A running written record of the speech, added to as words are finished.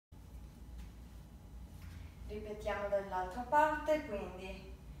Ripetiamo dall'altra parte,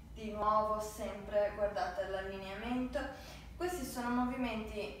 quindi di nuovo sempre guardate l'allineamento. Questi sono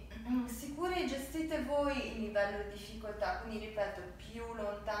movimenti sicuri, gestite voi il livello di difficoltà, quindi ripeto, più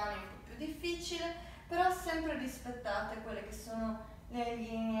lontani, un po' più difficile, però sempre rispettate quelle che sono le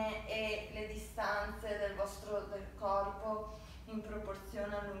linee e le distanze del corpo in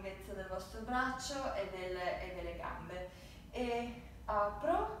proporzione alla lunghezza del vostro braccio e delle gambe. E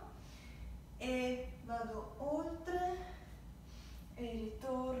apro e vado oltre e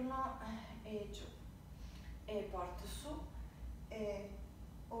ritorno e giù e porto su e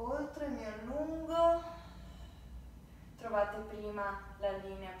oltre, mi allungo, trovate prima la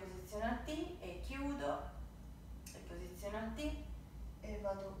linea posizione a T e chiudo e posizione a T e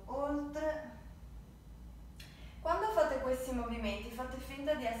vado oltre. Quando fate questi movimenti fate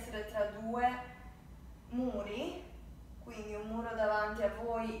finta di essere tra due muri, quindi un muro davanti a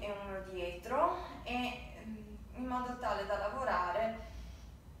voi e uno dietro, e in modo tale da lavorare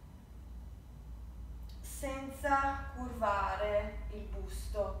senza curvare il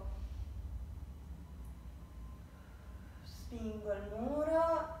busto. Spingo il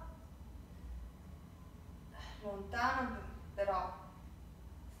muro, lontano, però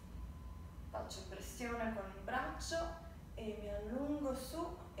faccio pressione con il braccio e mi allungo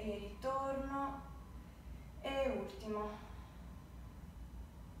su e ritorno e ultimo.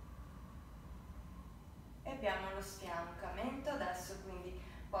 E abbiamo lo sfiancamento adesso, quindi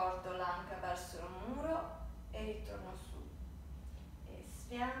porto l'anca verso il muro e ritorno su e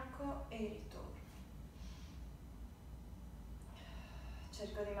sfianco e ritorno.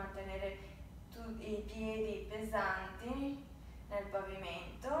 Cerco di mantenere i piedi pesanti nel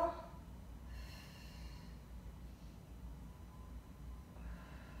pavimento.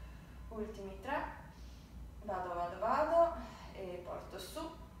 Ultimi 3, vado e porto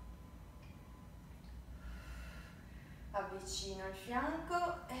su, avvicino il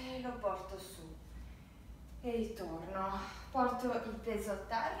fianco e lo porto su e ritorno, porto il peso a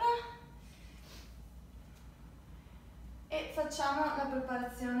terra e facciamo la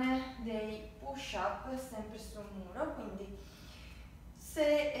preparazione dei push up sempre sul muro, quindi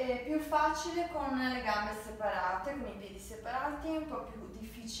se è più facile con le gambe separate, con i piedi separati, un po' più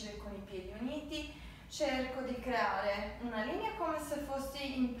difficile con i piedi uniti, cerco di creare una linea come se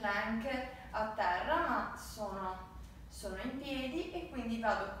fossi in plank a terra, ma sono in piedi e quindi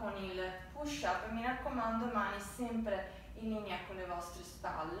vado con il push up, mi raccomando mani sempre in linea con le vostre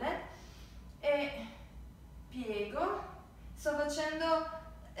spalle e piego. Sto facendo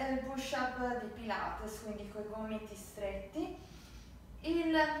il push up di Pilates, quindi con i gomiti stretti.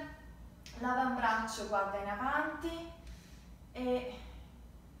 L'avambraccio guarda in avanti e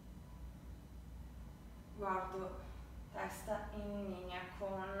guardo testa in linea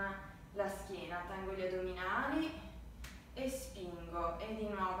con la schiena, tengo gli addominali e spingo e di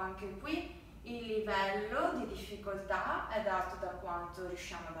nuovo anche qui il livello di difficoltà è dato da quanto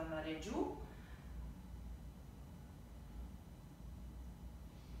riusciamo ad andare giù.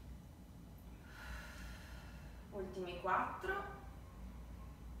 Ultimi 4.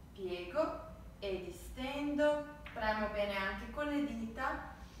 Piego e distendo, premo bene anche con le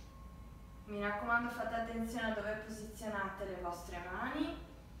dita, mi raccomando fate attenzione a dove posizionate le vostre mani.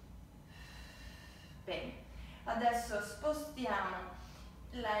 Bene, adesso spostiamo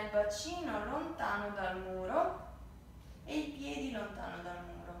il bacino lontano dal muro e i piedi lontano dal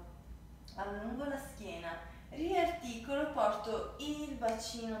muro, allungo la schiena, riarticolo, porto il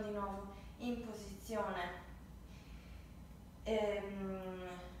bacino di nuovo in posizione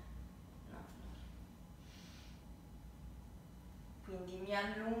quindi mi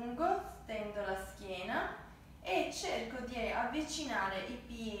allungo, stendo la schiena e cerco di avvicinare i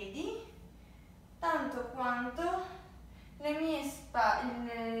piedi tanto quanto i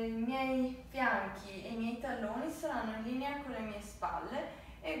miei fianchi e i miei talloni saranno in linea con le mie spalle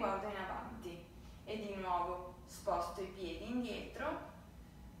e guardo in avanti. E di nuovo sposto i piedi indietro,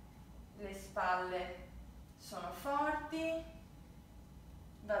 le spalle sono forti,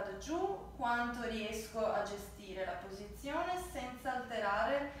 vado giù quanto riesco a gestire la posizione senza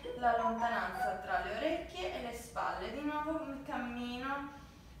alterare la lontananza tra le orecchie e le spalle. Di nuovo cammino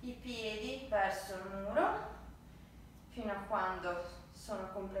i piedi verso il muro fino a quando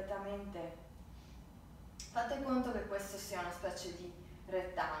sono completamente... Fate conto che questo sia una specie di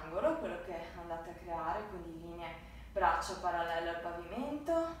rettangolo, quello che andate a creare, quindi linea braccio parallelo al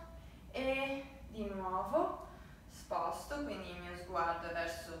pavimento e di nuovo sposto, quindi il mio sguardo è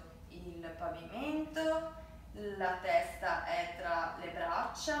verso il pavimento, la testa è tra le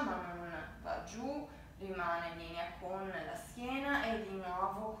braccia ma non va giù, rimane in linea con la schiena e di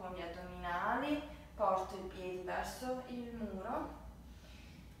nuovo con gli addominali porto i piedi verso il muro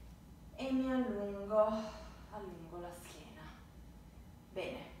e mi allungo la schiena.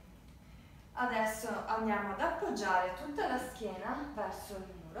 Bene, adesso andiamo ad appoggiare tutta la schiena verso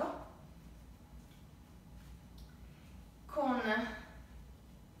il muro con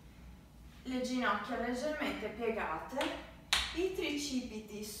le ginocchia leggermente piegate, i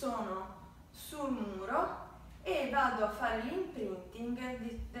tricipiti sono sul muro e vado a fare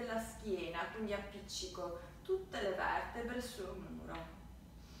l'imprinting della schiena, quindi appiccico tutte le vertebre sul muro,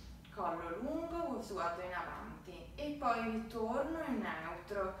 collo lungo, sguardo in avanti e poi ritorno in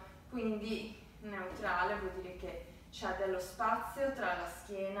neutro, quindi neutrale vuol dire che c'è dello spazio tra la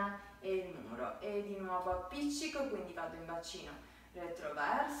schiena e il muro e di nuovo appiccico, quindi vado in bacino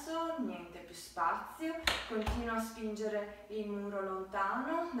retroverso, niente più spazio, continuo a spingere il muro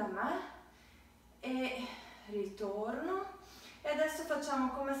lontano da me e ritorno. E adesso facciamo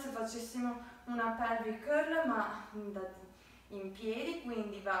come se facessimo una pelvic curl ma in piedi,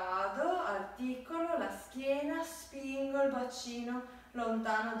 quindi vado, articolo la schiena, spingo il bacino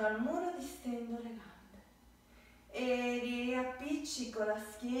lontano dal muro, distendo le gambe e riappiccico la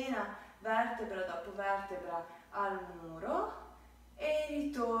schiena vertebra dopo vertebra al muro e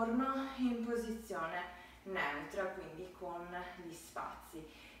ritorno in posizione neutra, quindi con gli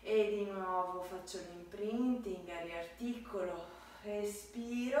spazi. E di nuovo faccio l'imprinting, riarticolo,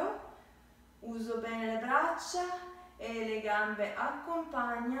 espiro, uso bene le braccia e le gambe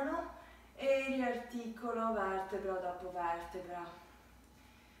accompagnano e riarticolo vertebra dopo vertebra.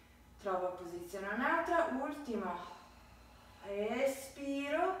 Trovo posizione neutra, ultimo,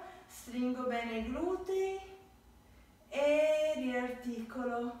 espiro, stringo bene i glutei e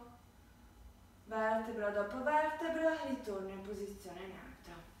riarticolo vertebra dopo vertebra, ritorno in posizione neutra.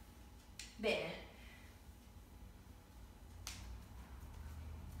 Bene,